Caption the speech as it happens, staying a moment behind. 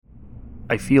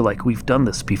I feel like we've done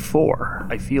this before.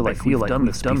 I feel like we've done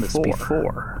this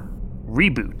before.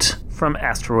 Reboot from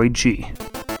Asteroid G.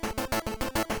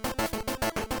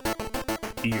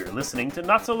 You're listening to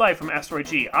Not So Live from Asteroid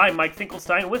G. I'm Mike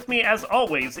Finkelstein. With me, as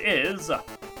always, is...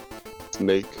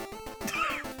 Snake.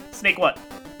 Snake what?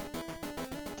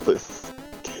 Plissken.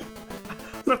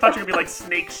 I thought you were going to be like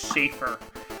Snake Schaefer.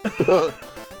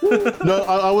 No,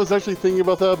 I was actually thinking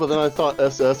about that, but then I thought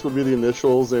SS would be the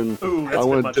initials, and I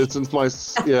want to distance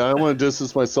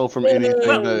myself from anything.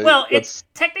 It's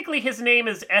technically his name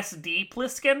is SD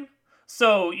Plissken,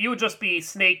 so you would just be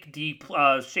Snake D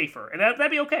Schaefer, and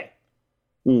that'd be okay.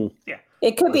 Yeah,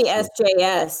 it could be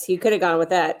SJS. You could have gone with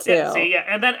that too.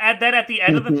 And then at the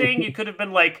end of the thing, you could have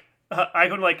been like,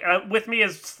 with me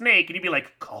as Snake, and you'd be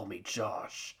like, call me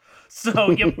Josh.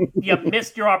 So you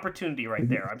missed your opportunity right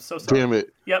there. I'm so sorry. Damn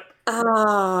it. Yep.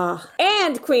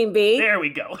 And Queen Bee. There we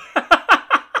go.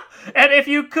 And if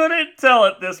you couldn't tell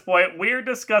at this point, we're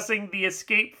discussing the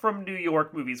Escape from New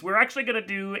York movies. We're actually going to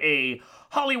do a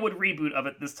Hollywood reboot of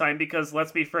it this time because,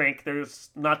 let's be frank, there's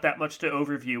not that much to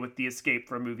overview with the Escape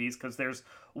from movies because there's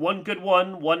one good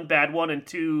one bad one, and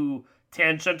two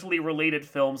tangentially related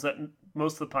films that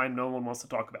most of the time no one wants to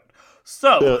talk about.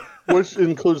 So, yeah, which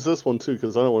includes this one too,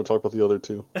 because I don't want to talk about the other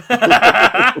two.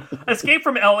 Escape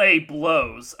from LA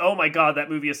blows. Oh my god, that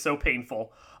movie is so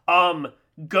painful.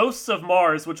 Ghosts of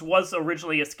Mars, which was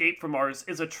originally Escape from Mars,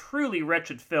 is a truly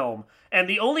wretched film. And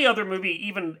the only other movie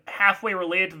even halfway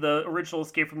related to the original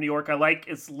Escape from New York I like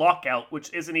is Lockout,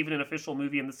 which isn't even an official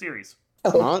movie in the series.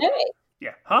 Okay.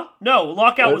 Yeah. Huh? No,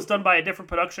 Lockout was done by a different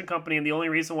production company, and the only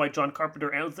reason why John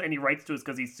Carpenter owns any rights to it is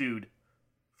because he sued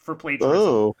for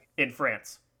plagiarism in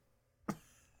France.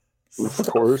 Of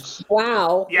course.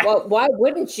 Wow. Yeah. Well, why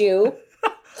wouldn't you?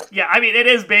 Yeah, I mean, it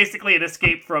is basically an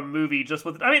escape from movie, just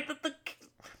with... I mean,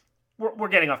 we're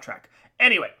getting off track.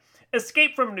 Anyway,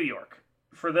 Escape from New York,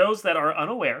 for those that are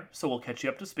unaware, so we'll catch you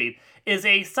up to speed, is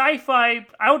a sci-fi,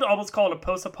 I would almost call it a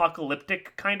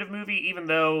post-apocalyptic kind of movie, even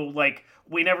though, like,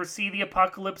 we never see the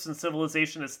apocalypse and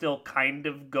civilization is still kind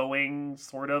of going,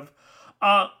 sort of.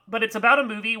 But it's about a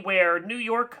movie where New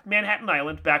York, Manhattan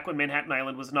Island, back when Manhattan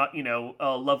Island was not,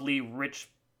 a lovely, rich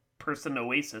person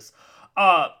oasis,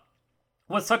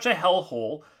 was such a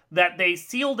hellhole that they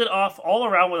sealed it off all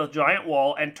around with a giant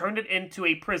wall and turned it into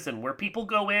a prison where people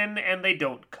go in and they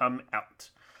don't come out.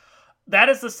 That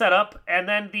is the setup, and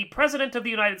then the President of the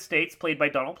United States, played by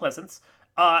Donald Pleasance,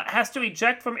 has to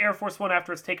eject from Air Force One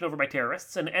after it's taken over by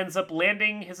terrorists and ends up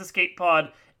landing his escape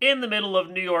pod in the middle of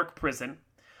New York prison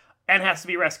and has to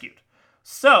be rescued.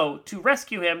 So, to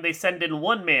rescue him, they send in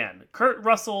one man, Kurt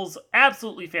Russell's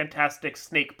absolutely fantastic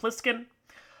Snake Plissken,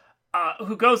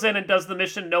 who goes in and does the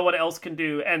mission no one else can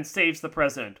do and saves the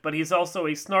president. But he's also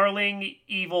a snarling,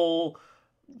 evil,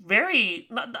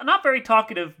 not very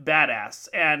talkative badass,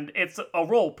 and it's a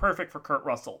role perfect for Kurt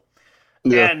Russell.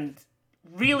 Yeah. And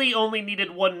really only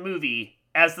needed one movie,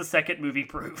 as the second movie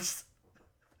proves.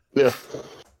 Yeah.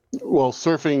 Well,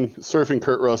 surfing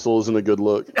Kurt Russell isn't a good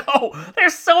look. No,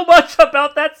 there's so much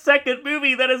about that second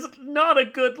movie that is not a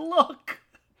good look.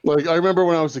 Like, I remember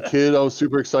when I was a kid, I was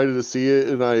super excited to see it,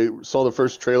 and I saw the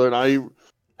first trailer, and I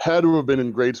had to have been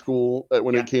in grade school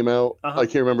when it came out. I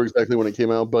can't remember exactly when it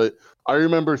came out, but I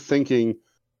remember thinking,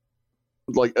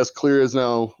 like, as clear as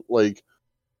now, like,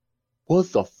 what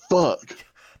the fuck?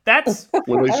 That's...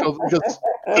 when they showed,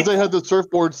 because they had the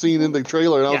surfboard scene in the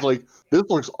trailer, and I was like, this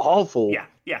looks awful. Yeah.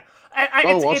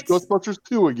 Watch Ghostbusters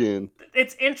 2 again.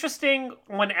 It's interesting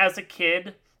when, as a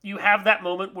kid, you have that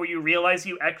moment where you realize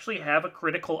you actually have a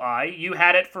critical eye. You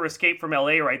had it for Escape from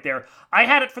LA right there. I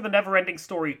had it for The Neverending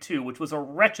Story 2, which was a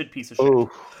wretched piece of shit.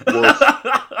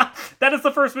 That is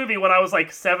the first movie when I was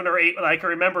like 7 or 8, and I can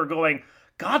remember going,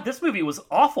 God, this movie was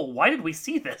awful. Why did we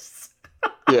see this?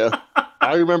 Yeah,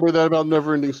 I remember that about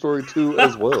Neverending Story 2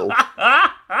 as well.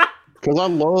 Because I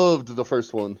loved the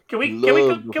first one. Can we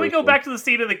go back to the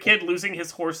scene of the kid losing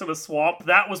his horse in a swamp?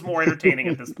 That was more entertaining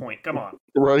at this point. Come on.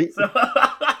 Right?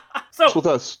 So just with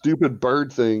that stupid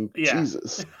bird thing. Yeah.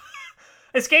 Jesus.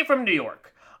 Escape from New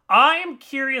York. I'm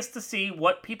curious to see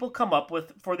what people come up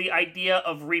with for the idea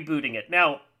of rebooting it.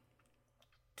 Now,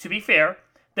 to be fair,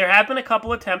 there have been a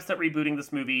couple attempts at rebooting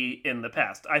this movie in the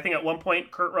past. I think at one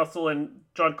point, Kurt Russell and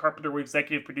John Carpenter were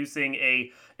executive producing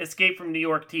a Escape from New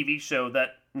York TV show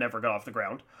that never got off the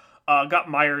ground. Got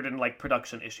mired in, like,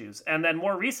 production issues. And then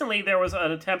more recently, there was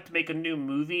an attempt to make a new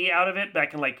movie out of it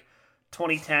back in, like,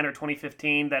 2010 or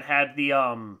 2015 that had the...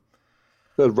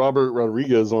 had Robert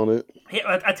Rodriguez on it.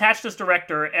 Attached as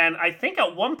director. And I think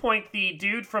at one point, the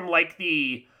dude from, like,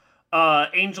 the...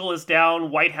 Angel is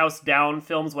Down, White House Down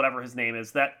films, whatever his name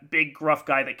is, that big gruff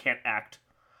guy that can't act.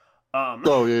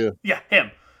 Oh yeah. Yeah,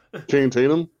 him. Channing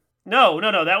Tatum. No,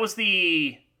 that was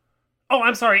the. Oh,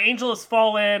 I'm sorry. Angel Has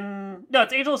Fallen. No,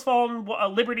 it's Angel Has Fallen.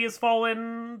 Liberty Has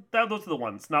Fallen. Those are the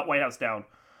ones, not White House Down.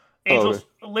 Angels,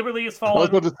 Liberty Has Fallen. I was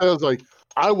about to say, I was like,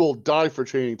 I will die for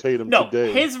Channing Tatum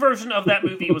today. His version of that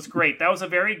movie was great. That was a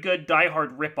very good Die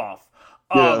Hard ripoff.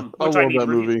 I love that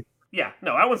movie. Yeah,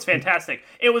 no, that one's fantastic.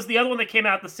 It was the other one that came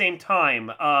out at the same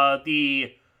time.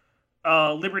 The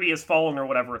Liberty Has Fallen or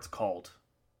whatever it's called.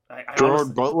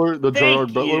 Gerard Butler? The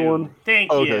Gerard Butler one?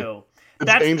 Thank you.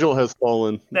 It's Angel Has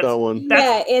Fallen, that one.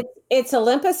 Yeah, it's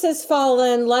Olympus Has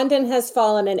Fallen, London Has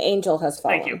Fallen, and Angel Has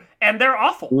Fallen. Thank you. And they're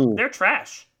awful. They're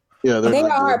trash. Yeah, they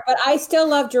are, but I still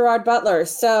love Gerard Butler.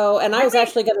 So, and really? I was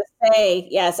actually going to say,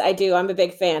 yes, I do. I'm a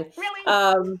big fan. Really?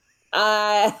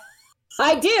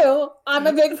 I do. I'm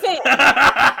a big fan.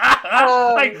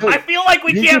 I feel like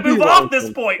we can't move off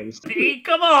this point. Pete,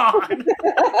 come on.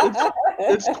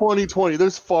 It's 2020.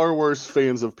 There's far worse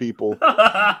fans of people.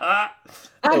 I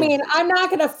mean, I'm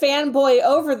not going to fanboy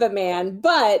over the man,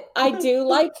 but I do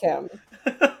like him.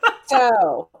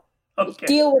 So,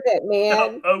 deal with it,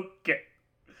 man. Okay.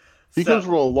 He comes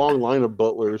from a long line of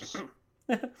butlers.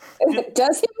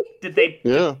 Does he? Did they?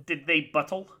 Yeah. Did they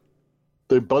buttle?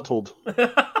 They buttled.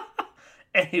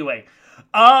 Anyway,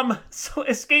 so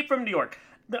Escape from New York.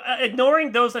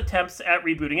 Ignoring those attempts at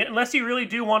rebooting it, unless you really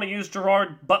do want to use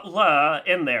Gerard Butler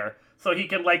in there, so he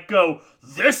can go,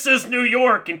 "This is New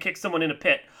York," and kick someone in a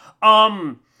pit. I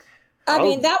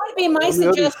mean, that would be my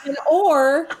suggestion,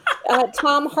 or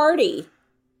Tom Hardy.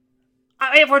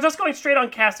 If we're just going straight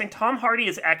on casting, Tom Hardy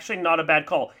is actually not a bad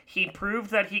call. He proved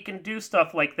that he can do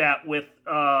stuff like that with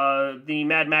the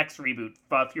Mad Max reboot,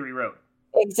 Fury Road.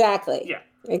 Exactly. Yeah.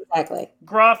 Exactly.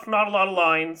 Gruff, not a lot of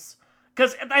lines.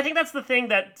 Because I think that's the thing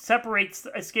that separates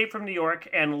Escape from New York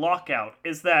and Lockout,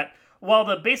 is that while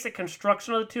the basic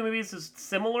construction of the two movies is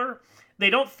similar, they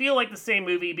don't feel like the same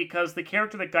movie because the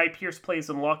character that Guy Pearce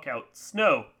plays in Lockout,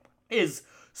 Snow, is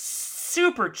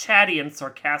super chatty and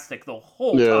sarcastic the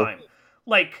whole time.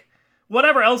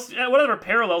 Whatever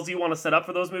parallels you want to set up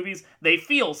for those movies, they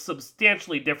feel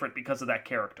substantially different because of that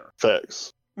character.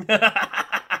 Facts.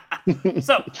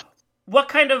 So, what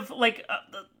kind of,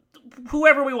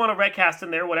 whoever we want to recast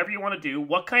in there, whatever you want to do,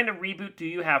 what kind of reboot do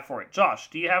you have for it? Josh,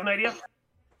 do you have an idea?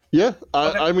 Yeah,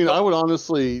 I mean, I would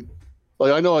honestly,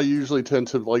 I know I usually tend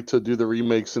to like to do the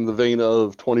remakes in the vein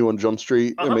of 21 Jump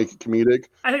Street and make it comedic.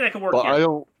 I think that could work. But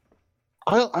here.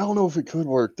 I don't know if it could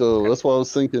work though. That's what I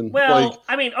was thinking. Well,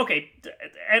 I mean, okay,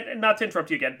 and not to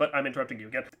interrupt you again, but I'm interrupting you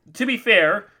again. To be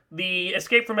fair, the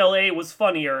Escape from LA was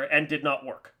funnier and did not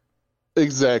work.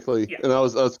 Exactly, yeah. And I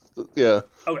was okay.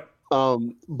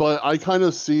 But I kind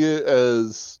of see it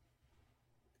as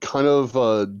kind of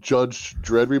a Judge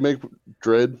Dredd remake.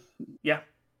 Dredd. Yeah.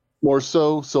 More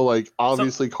so. So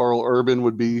obviously Carl Urban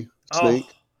would be Snake.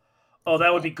 Oh,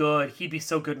 that would be good. He'd be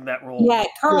so good in that role. Yeah,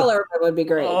 Carl Urban would be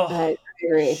great. Oh, I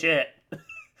agree. Shit.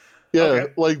 Yeah,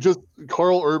 just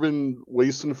Carl Urban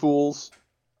wasting fools.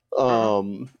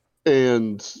 And I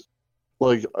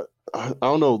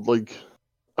don't know,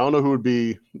 I don't know who would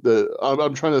be the.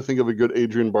 I'm trying to think of a good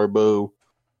Adrienne Barbeau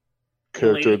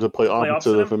character to play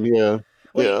opposite of him. Yeah.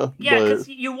 Well, yeah, because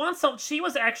you want some. She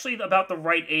was actually about the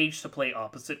right age to play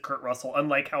opposite Kurt Russell,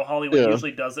 unlike how Hollywood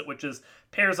usually does it, which is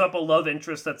pairs up a love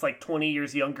interest that's 20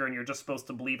 years younger, and you're just supposed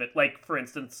to believe it. Like, for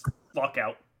instance,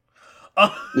 Lockout.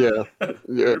 Yeah. That's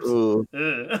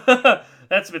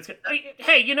a bit.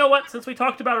 Hey, you know what? Since we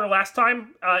talked about her last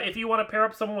time, if you want to pair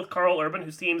up someone with Carl Urban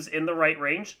who seems in the right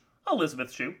range,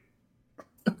 Elizabeth Shue.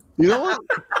 You know what?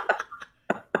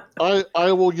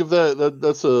 I will give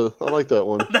that's I like that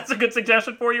one. That's a good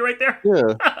suggestion for you right there.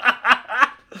 Yeah.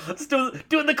 Let's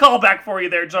doing the callback for you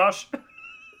there, Josh.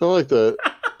 I like that.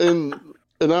 And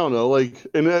I don't know, I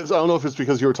don't know if it's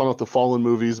because you were talking about the Fallen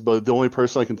movies, but the only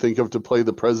person I can think of to play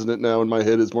the president now in my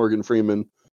head is Morgan Freeman.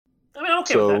 I mean, I'm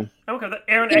okay with that. I'm okay with that.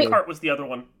 Aaron Eckhart was the other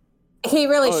one. He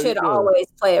really should always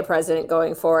play a president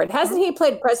going forward. Hasn't he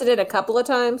played president a couple of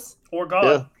times? Or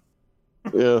God.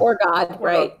 Yeah. Or God,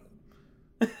 right.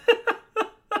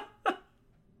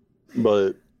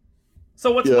 But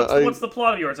so what's the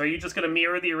plot of yours? Are you just going to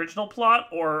mirror the original plot,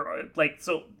 or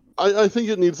so? I think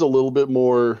it needs a little bit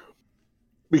more,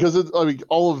 because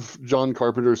all of John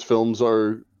Carpenter's films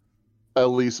are at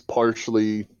least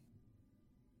partially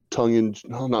not tongue in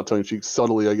cheek,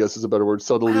 subtly, I guess is a better word,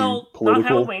 subtly political. Not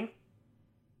Halloween.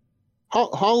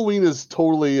 Halloween is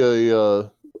totally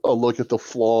a look at the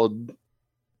flawed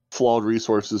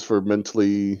resources for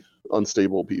mentally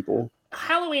unstable people.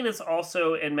 Halloween Halloween is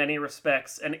also, in many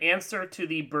respects, an answer to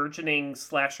the burgeoning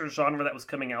slasher genre that was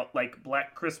coming out, like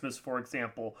Black Christmas, for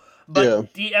example,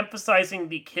 but de-emphasizing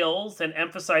the kills and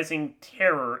emphasizing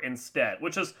terror instead,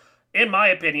 which is, in my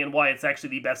opinion, why it's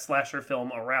actually the best slasher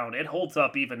film around. It holds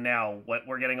up even now. What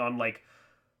we're getting on, like,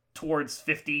 towards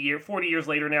 40 years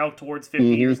later now, towards 50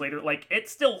 years later, like, it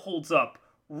still holds up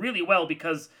really well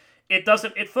because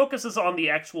it focuses on the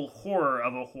actual horror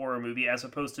of a horror movie as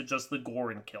opposed to just the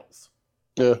gore and kills.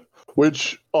 Yeah,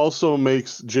 which also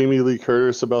makes Jamie Lee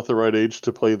Curtis about the right age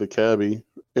to play the cabbie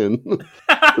in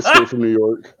Escape from New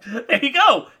York. There you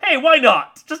go. Hey, why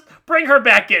not? Just bring her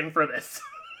back in for this.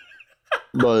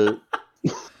 But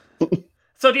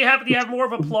so do you have more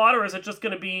of a plot, or is it just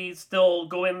going to be still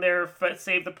go in there,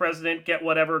 save the president, get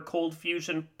whatever cold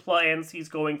fusion plans he's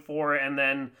going for, and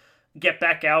then get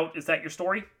back out? Is that your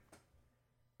story?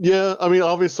 Yeah, I mean,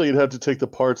 obviously you'd have to take the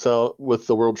parts out with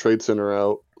the World Trade Center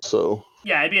out, so...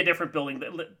 Yeah, it'd be a different building,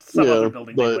 other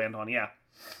building they land on, yeah.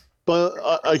 But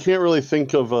I can't really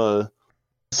think of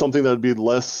something that would be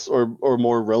less or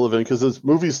more relevant, because this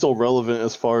movie's still relevant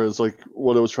as far as like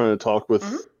what it was trying to talk with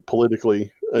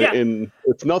politically. Yeah. And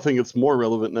if nothing, it's more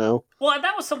relevant now. Well, and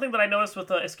that was something that I noticed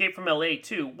with Escape from LA,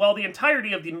 too. While the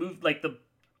entirety of the movie, like the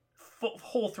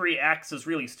whole 3 acts is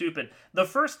really stupid, the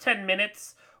first 10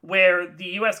 minutes... where the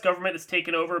U.S. government is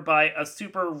taken over by a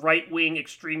super right-wing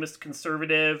extremist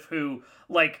conservative who,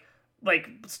 like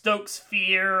stokes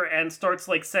fear and starts,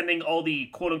 like, sending all the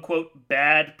quote-unquote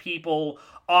bad people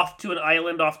off to an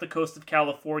island off the coast of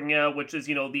California, which is,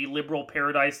 the liberal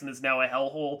paradise and is now a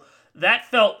hellhole. That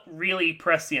felt really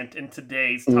prescient in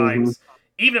today's times,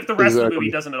 even if the rest of the movie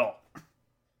doesn't at all.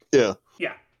 Yeah.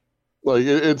 Yeah. Like,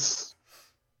 it's...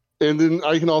 And then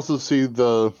I can also see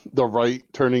the right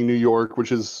turning New York,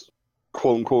 which is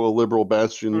quote unquote a liberal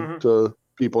bastion to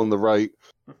people in the right,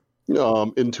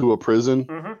 into a prison.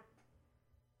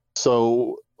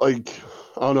 So, like,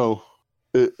 I don't know,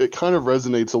 it kind of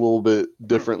resonates a little bit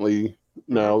differently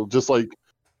now. Just like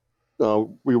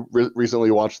we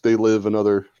recently watched They Live,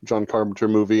 another John Carpenter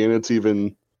movie, and it's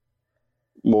even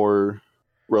more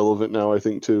relevant now, I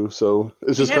think, too. So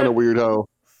it's just kind of weird how.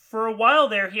 For a while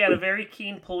there, he had a very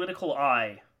keen political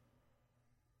eye.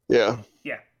 Yeah.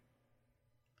 Yeah.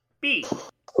 B.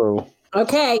 So.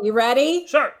 Okay, you ready?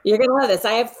 Sure. You're gonna love this.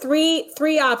 I have three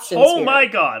options. Oh here. My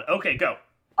God. Okay, go.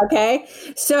 Okay,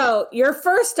 so your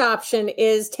first option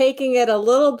is taking it a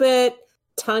little bit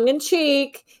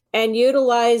tongue-in-cheek and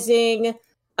utilizing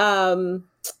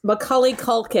Macaulay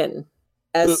Culkin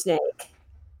as Snake.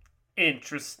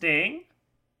 Interesting.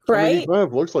 Right? I mean, he kind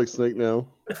of looks like Snake now.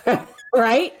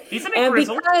 Right? He's a bit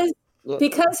grizzled.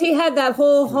 Because he had that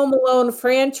whole Home Alone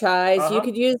franchise, you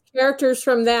could use characters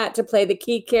from that to play the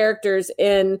key characters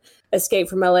in Escape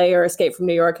from LA or Escape from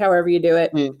New York, however you do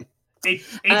it.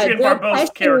 Adrian Barbeau's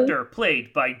character,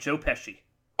 played by Joe Pesci.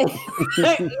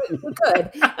 Good.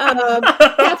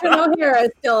 Catherine O'Hara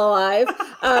is still alive.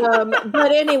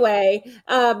 But anyway,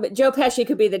 Joe Pesci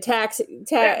could be the taxi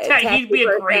he'd be a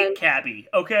person. great cabbie,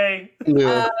 okay?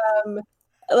 Yeah.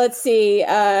 Let's see.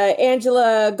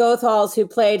 Angela Goethals, who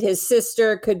played his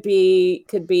sister, could be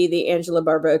the Angela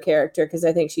Barbeau character because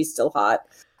I think she's still hot.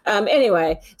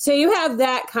 Anyway, so you have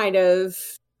that kind of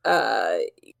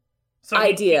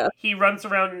idea. He runs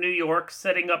around New York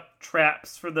setting up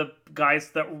traps for the guys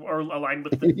that are aligned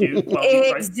with the dude.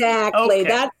 Exactly. Okay.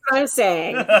 That's what I'm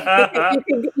saying.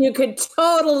 you could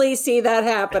totally see that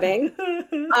happening.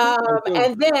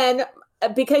 And then,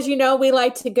 because, we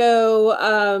like to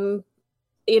go...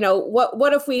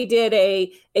 what if we did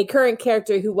a current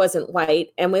character who wasn't white,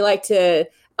 and we like to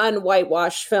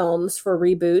unwhitewash films for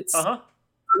reboots?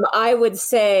 I would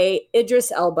say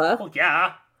Idris Elba. Oh,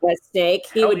 yeah. As Snake.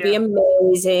 He would be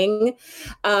amazing.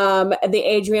 The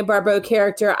Adrian Barbeau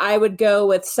character, I would go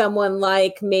with someone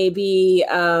like maybe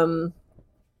who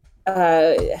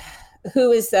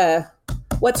is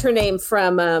what's her name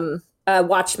from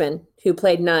Watchmen, who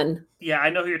played Nun. Yeah, I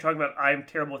know who you're talking about. I'm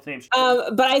terrible with names.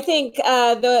 But I think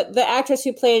the actress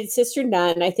who played Sister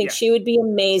Nun, I think she would be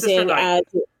amazing as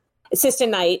Sister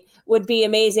Knight would be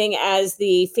amazing as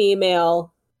the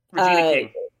female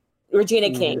Regina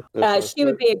King. She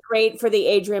would be great for the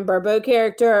Adrian Barbeau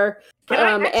character.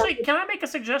 Can I make a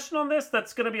suggestion on this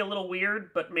that's going to be a little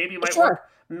weird, but maybe might work?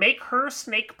 Make her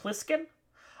Snake Plissken.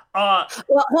 Well,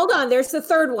 hold on. There's the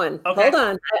third one. Okay. Hold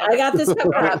on. I got this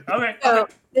covered up. Okay. So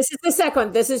this is the second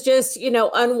one. This is just,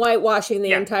 unwhitewashing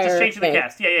the entire just changing the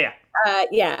cast.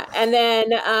 Yeah. And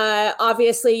then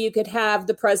obviously you could have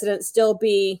the president still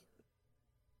be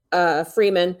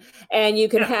Freeman, and you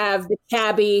could have the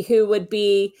cabbie who would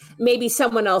be maybe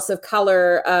someone else of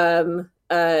color,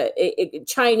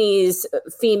 Chinese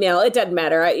female. It doesn't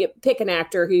matter. Pick an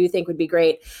actor who you think would be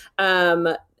great.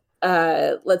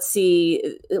 Let's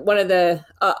see, one of the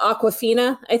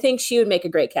Aquafina. I think she would make a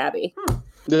great Cabby.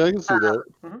 Yeah, I can see that.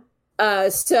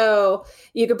 So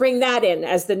you could bring that in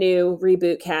as the new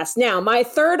reboot cast. Now, my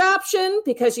third option,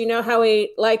 because you know how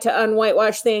we like to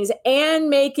unwhitewash things and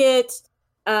make it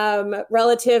relevant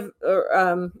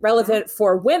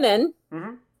for women,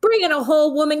 bring in a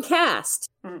whole woman cast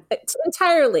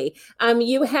entirely.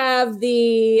 You have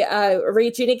the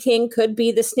Regina King could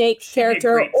be the Snake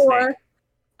character, or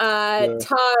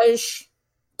Taj,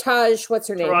 what's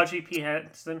her name? Taraji P.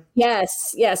 Henson.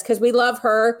 Yes, because we love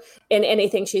her in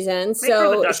anything she's in. Make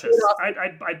so her the Duchess.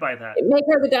 I'd buy that. Make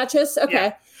her the Duchess?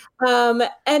 Okay. Yeah.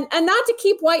 And not to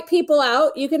keep white people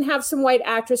out, you can have some white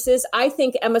actresses. I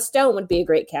think Emma Stone would be a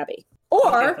great Cabby.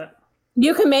 Or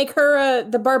you can make her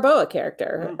the Barboa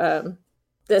character,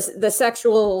 the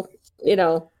sexual,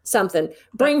 something.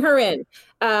 Bring her in,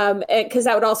 because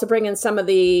that would also bring in some of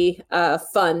the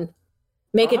fun.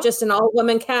 Make it just an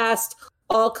all-woman cast,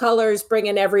 all colors, bring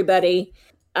in everybody.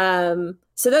 So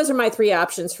those are my three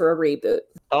options for a reboot.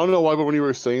 I don't know why, but when you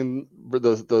were saying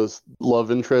the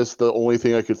love interest, the only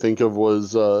thing I could think of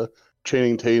was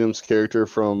Channing Tatum's character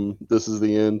from This Is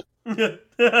the End. All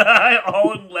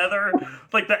in leather,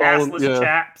 like the assless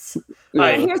chaps.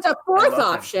 Yeah. Here's a fourth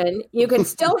option. You can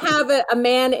still have a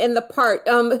man in the part.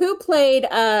 Who played?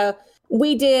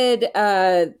 We did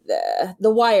The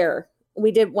Wire. We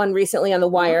did one recently on The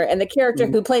Wire, and the character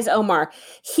who plays Omar,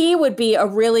 he would be a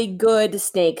really good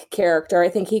Snake character. I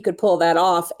think he could pull that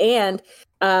off. And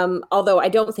although I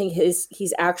don't think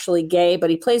he's actually gay, but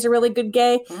he plays a really good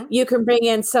gay, you can bring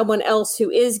in someone else who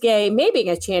is gay, maybe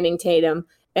a Channing Tatum,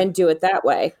 and do it that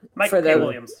way. Michael K.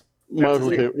 Williams. Michael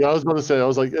K. Yeah, I was about to say,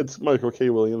 it's Michael K.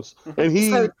 Williams. And he...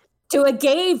 So, to a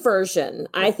gay version,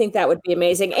 I think that would be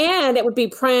amazing. And it would be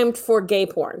primed for gay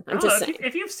porn. I'm just saying.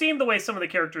 If you've seen the way some of the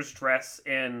characters dress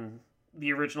in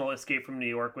the original Escape from New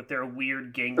York with their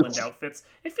weird gangland outfits,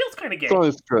 it feels kind of gay. It's not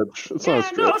a stretch.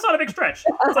 No, it's not a big stretch.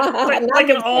 It's like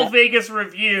an all Vegas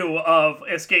review of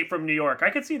Escape from New York. I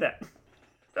could see that.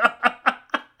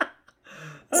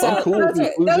 So cool.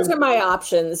 Those are my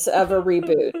options of a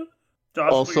reboot.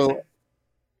 Josh, also,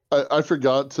 I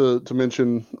forgot to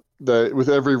mention that with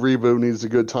every reboot needs a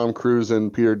good Tom Cruise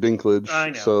and Peter Dinklage.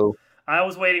 I know. So I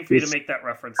was waiting for you to make that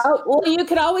reference. Oh, well, you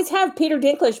could always have Peter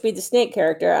Dinklage be the Snake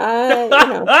character.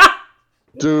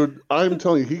 Dude, I'm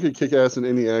telling you, he could kick ass in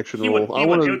any action role. It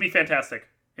would be fantastic.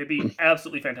 It'd be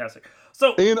absolutely fantastic.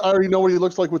 So, and I already know what he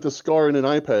looks like with the scar and an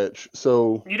eye patch.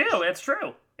 So you do. It's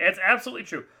true. It's absolutely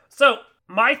true. So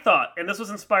my thought, and this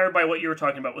was inspired by what you were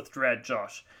talking about with Dredd,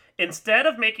 Josh. Instead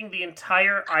of making the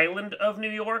entire island of New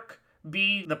York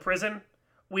be the prison,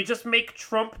 we just make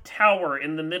Trump Tower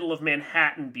in the middle of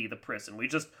Manhattan be the prison. We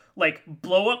just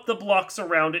blow up the blocks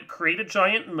around it, create a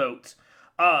giant moat.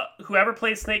 Whoever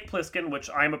plays Snake Plissken, which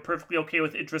I'm perfectly okay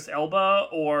with Idris Elba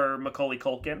or Macaulay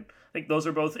Culkin, I think those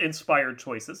are both inspired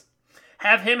choices.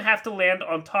 Have him have to land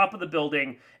on top of the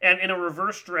building and in a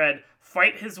reverse Dredd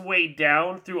fight his way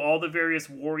down through all the various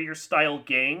warrior style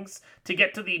gangs to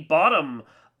get to the bottom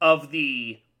of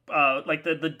the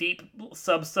the deep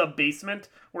sub basement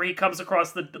where he comes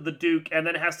across the Duke and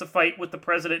then has to fight with the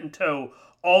president in tow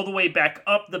all the way back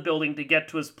up the building to get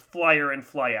to his flyer and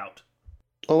fly out.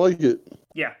 I like it.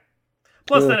 Yeah.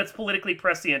 Plus, then it's politically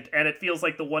prescient, and it feels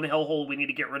like the one hellhole we need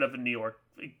to get rid of in New York,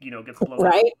 gets blown up.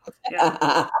 Right?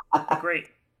 Yeah. Great.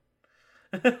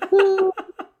 9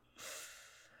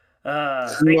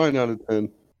 out of 10.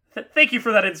 Thank you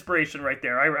for that inspiration right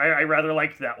there. I rather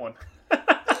liked that one.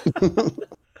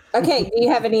 Okay, do you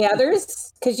have any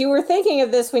others? Because you were thinking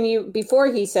of this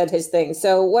before he said his thing.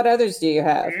 So what others do you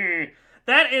have?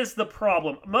 That is the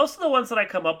problem. Most of the ones that I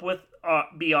come up with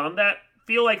beyond that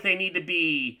feel like they need to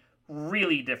be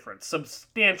really different,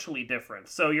 substantially different.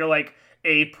 So you're like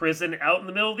a prison out in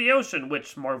the middle of the ocean,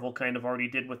 which Marvel kind of already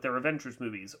did with their Avengers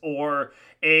movies, or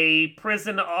a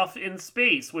prison off in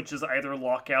space, which is either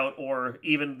Lockout or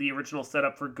even the original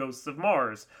setup for Ghosts of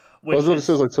Mars. I was going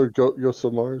to say, Ghosts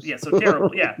of Mars. Yeah, so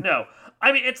terrible. Yeah, no.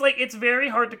 I mean, it's very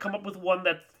hard to come up with one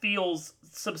that feels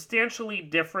substantially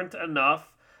different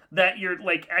enough that you're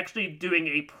actually doing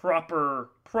a proper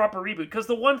reboot. Because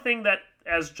the one thing that,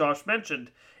 as Josh mentioned,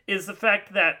 is the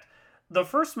fact that the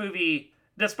first movie,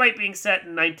 despite being set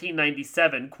in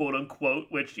 1997, quote unquote,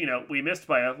 which, we missed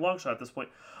by a long shot at this point,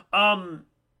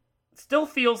 still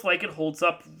feels like it holds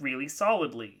up really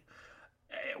solidly.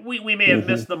 We may have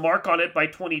missed the mark on it by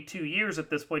 22 years at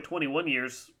this point, 21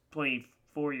 years,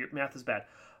 24 years. Math is bad.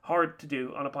 Hard to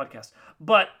do on a podcast.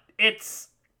 But it's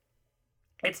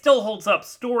it still holds up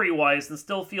story-wise and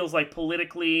still feels like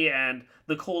politically and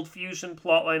the cold fusion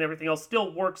plotline and everything else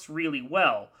still works really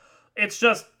well. It's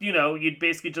just, you'd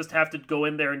basically just have to go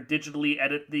in there and digitally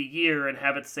edit the year and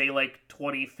have it say like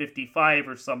 2055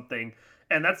 or something.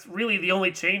 And that's really the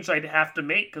only change I'd have to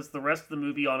make because the rest of the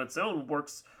movie on its own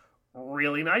works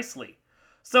really nicely.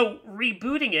 So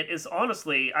rebooting it is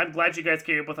honestly, I'm glad you guys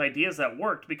came up with ideas that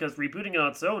worked because rebooting it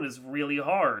on its own is really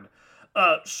hard.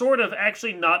 Short of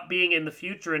actually not being in the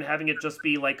future and having it just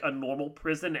be like a normal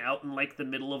prison out in like the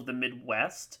middle of the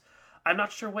Midwest, I'm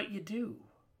not sure what you do.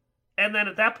 And then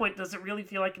at that point, does it really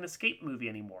feel like an escape movie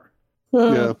anymore?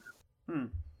 Yeah.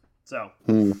 So,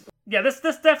 yeah, this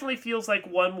definitely feels like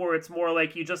one where it's more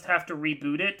like you just have to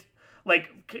reboot it,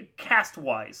 like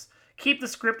cast-wise. Keep the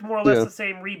script more or less the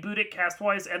same, reboot it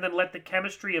cast-wise, and then let the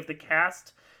chemistry of the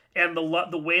cast and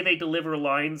the way they deliver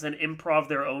lines and improv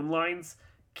their own lines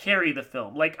carry the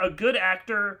film. Like a good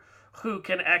actor who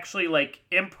can actually like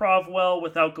improv well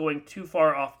without going too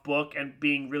far off book and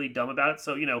being really dumb about it.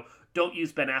 So, don't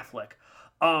use Ben Affleck.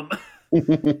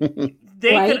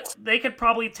 They could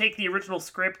probably take the original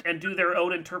script and do their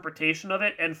own interpretation of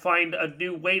it and find a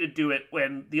new way to do it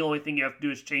when the only thing you have to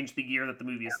do is change the year that the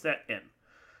movie is set in.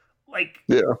 Like,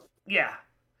 yeah.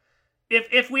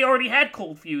 If we already had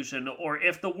cold fusion, or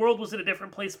if the world was in a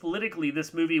different place politically,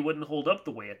 this movie wouldn't hold up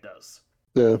the way it does.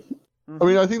 Yeah. I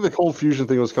mean, I think the cold fusion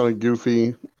thing was kind of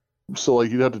goofy, so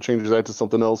like you'd have to change that to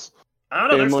something else. I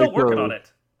don't know, they're still working on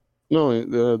it.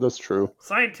 No, that's true.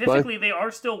 Scientifically, they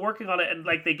are still working on it, and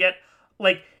like they get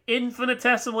like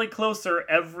infinitesimally closer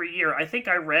every year. I think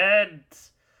I read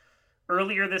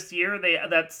earlier this year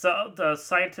the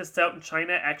scientists out in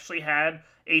China actually had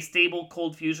a stable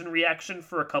cold fusion reaction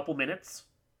for a couple minutes.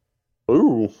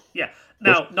 Ooh. Yeah.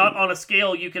 Now, not on a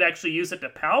scale you could actually use it to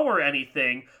power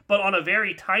anything, but on a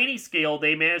very tiny scale,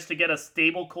 they managed to get a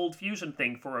stable cold fusion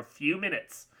thing for a few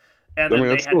minutes. And then they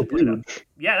had to put it up.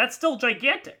 Yeah, that's still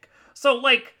gigantic. So,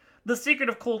 like, the secret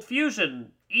of cold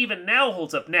fusion, even now,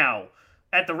 holds up now.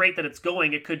 At the rate that it's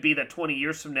going, it could be that 20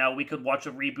 years from now, we could watch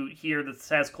a reboot here that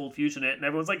has cold fusion in it, and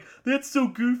everyone's like, that's so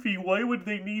goofy, why would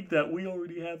they need that? We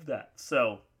already have that.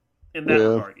 So, in that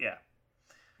regard, yeah.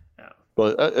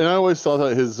 But and I always thought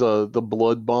that his the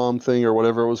blood bomb thing or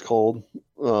whatever it was called,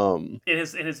 in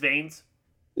his veins.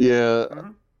 Yeah,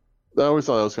 I always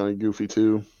thought that was kind of goofy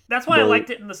too. That's why I liked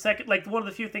it in the second. Like one of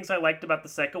the few things I liked about the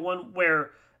second one,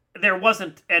 where there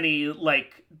wasn't any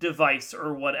like device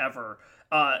or whatever.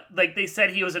 Like they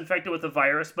said he was infected with a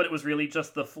virus, but it was really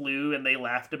just the flu, and they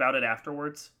laughed about it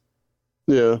afterwards.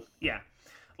 Yeah. Yeah.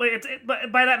 Like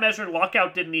but by that measure,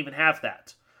 Lockout didn't even have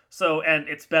that. So, and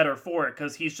it's better for it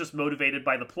because he's just motivated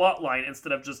by the plot line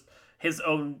instead of just his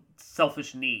own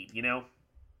selfish need,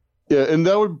 Yeah, and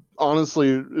that would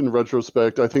honestly, in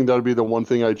retrospect, I think that would be the one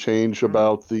thing I change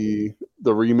about the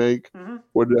remake.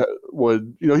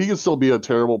 Would he could still be a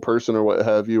terrible person or what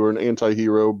have you, or an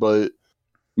anti-hero, but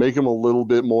make him a little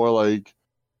bit more like,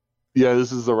 yeah,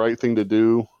 this is the right thing to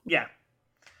do. Yeah.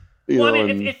 Well, I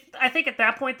mean, if I think at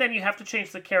that point, then you have to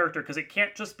change the character because it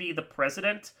can't just be the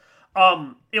president.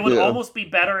 It would almost be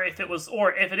better if it was,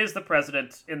 or if it is the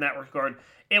president in that regard,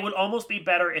 it would almost be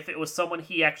better if it was someone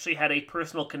he actually had a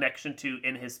personal connection to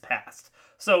in his past.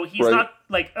 So he's not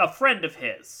like a friend of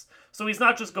his. So he's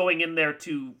not just going in there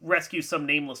to rescue some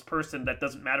nameless person that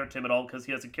doesn't matter to him at all because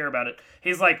he doesn't care about it.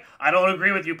 He's like, I don't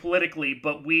agree with you politically,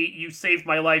 but you saved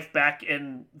my life back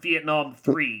in Vietnam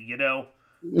 3,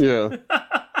 Yeah.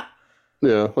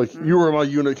 Yeah, like you were my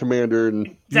unit commander, and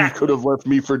you could have left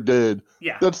me for dead.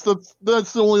 Yeah, that's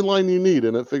the only line you need,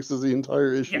 and it fixes the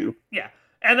entire issue. Yeah.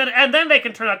 And then they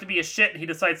can turn out to be a shit, and he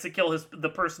decides to kill the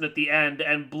person at the end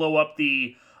and blow up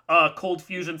the cold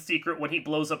fusion secret when he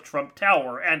blows up Trump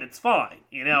Tower, and it's fine,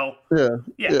 Yeah.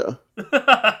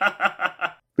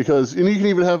 Because you can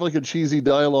even have like a cheesy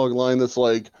dialogue line that's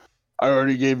like, "I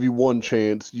already gave you one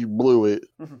chance, you blew it,"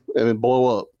 and then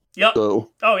blow up. Yep. So.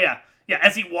 Oh yeah. Yeah,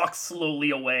 as he walks slowly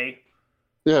away.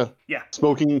 Yeah. Yeah.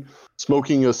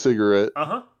 Smoking a cigarette.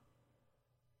 Uh-huh.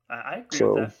 I agree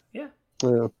with that.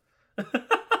 Yeah.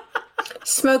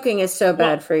 Smoking is so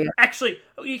bad for you. Actually,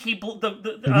 it's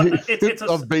a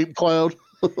vape cloud.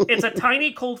 It's a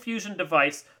tiny cold fusion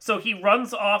device, so he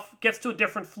runs off, gets to a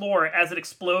different floor as it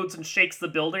explodes and shakes the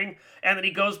building, and then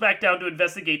he goes back down to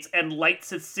investigate and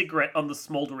lights his cigarette on the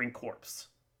smoldering corpse.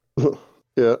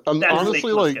 Yeah,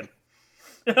 honestly, like...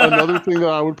 Another thing that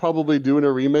I would probably do in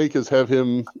a remake is have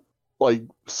him like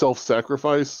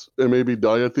self-sacrifice and maybe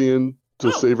die at the end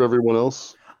to save everyone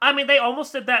else. I mean, they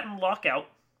almost did that in Lockout.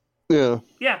 Yeah.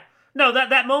 Yeah. No,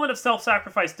 that moment of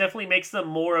self-sacrifice definitely makes them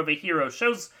more of a hero.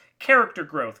 Shows character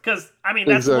growth. Because, I mean,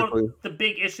 that's one of the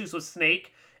big issues with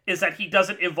Snake, is that he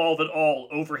doesn't evolve at all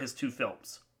over his 2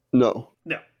 films. No.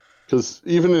 Because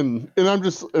even and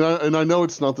I know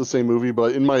it's not the same movie,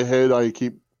 but in my head I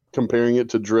keep comparing it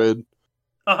to Dredd.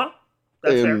 That's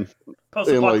fair.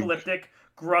 Post-apocalyptic,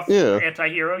 gruff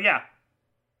anti-hero,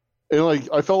 And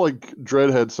I felt like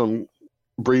Dredd had some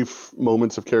brief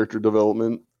moments of character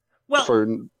development for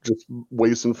just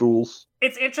wasting fools.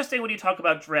 It's interesting when you talk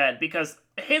about Dredd, because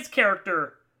his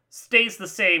character stays the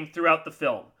same throughout the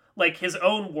film, like his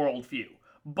own worldview.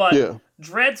 But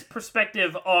Dredd's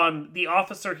perspective on the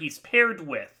officer he's paired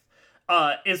with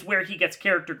is where he gets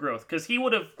character growth, because he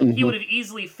would have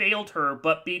easily failed her,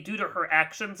 but due to her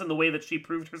actions and the way that she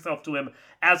proved herself to him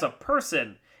as a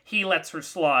person, he lets her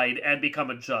slide and become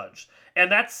a judge.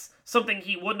 And that's something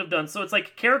he wouldn't have done. So it's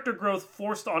like character growth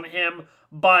forced on him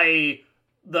by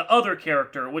the other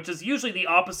character, which is usually the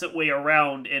opposite way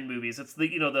around in movies. It's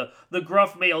the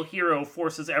gruff male hero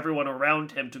forces everyone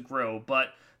around him to grow, but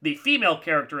the female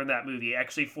character in that movie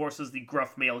actually forces the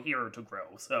gruff male hero to grow.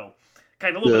 So,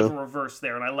 kind of a little bit of a reverse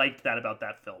there, and I liked that about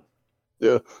that film.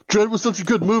 Yeah. Dredd was such a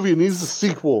good movie, and needs a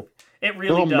sequel. It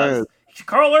really does. Man.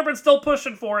 Carl Urban's still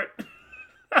pushing for it.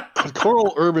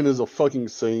 Carl Urban is a fucking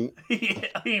saint.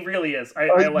 He really is.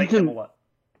 I like him a lot.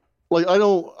 Like, I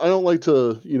don't like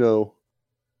to,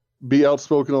 be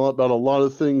outspoken a lot about a lot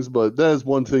of things, but that is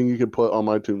one thing you can put on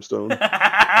my tombstone.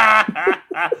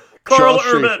 Carl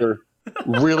Urban. Schaefer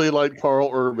really liked Carl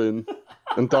Urban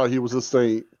and thought he was a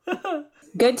saint.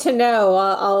 Good to know.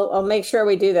 I'll make sure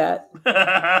we do that.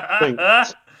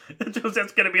 Thanks.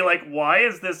 Josette's gonna be like, "Why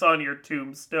is this on your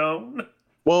tombstone?"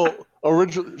 Well,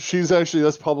 originally,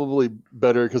 that's probably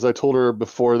better, because I told her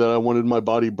before that I wanted my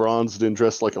body bronzed and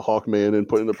dressed like a Hawkman and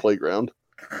put in the playground.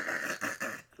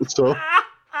 So.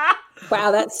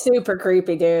 Wow, that's super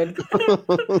creepy, dude.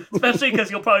 Especially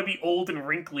because you'll probably be old and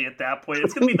wrinkly at that point.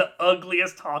 It's going to be the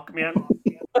ugliest Hawkman.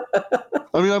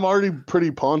 I mean, I'm already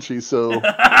pretty paunchy, so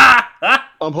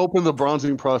I'm hoping the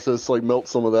bronzing process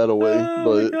melts some of that away.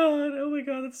 Oh my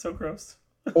god, that's so gross.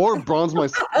 Or bronze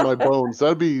my bones.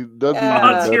 That'd be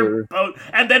better. Your bone,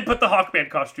 and then put the Hawkman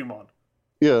costume on.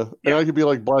 Yeah, and I could be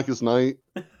like Blackest Night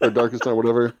or Darkest Night,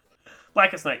 whatever.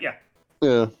 Blackest Night, yeah.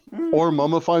 Yeah, or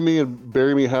mummify me and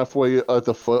bury me halfway at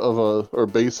the foot of or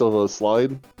base of a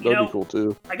slide. That'd be cool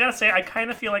too. I gotta say, I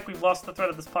kind of feel like we've lost the thread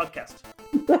of this podcast.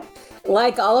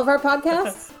 Like all of our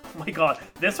podcasts? Oh my god,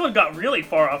 this one got really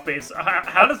far off base.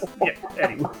 How does... Yeah,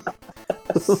 anyway.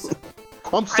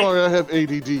 I'm sorry, I have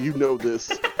ADD, you know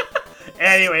this.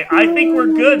 Anyway, I think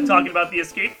we're good talking about the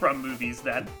Escape From movies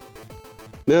then.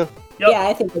 Yeah. Yep. Yeah,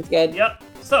 I think it's good. Yep.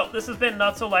 So, this has been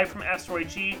Not So Live from Asteroid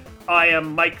G. I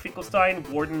am Mike Finkelstein,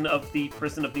 Warden of the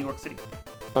Prison of New York City.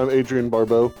 I'm Adrian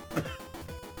Barbeau.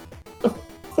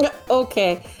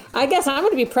 Okay. I guess I'm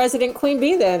going to be President Queen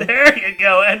Bee then. There you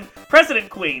go. And President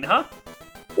Queen, huh?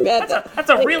 That's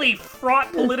a really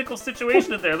fraught political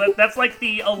situation in there. That's like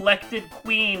the elected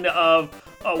queen of,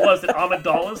 was it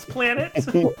Amidala's planet?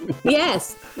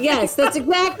 Yes, that's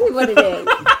exactly what it is.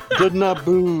 Good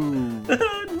Naboo.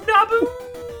 Naboo!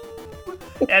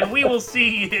 And we will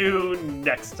see you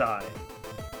next time.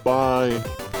 Bye.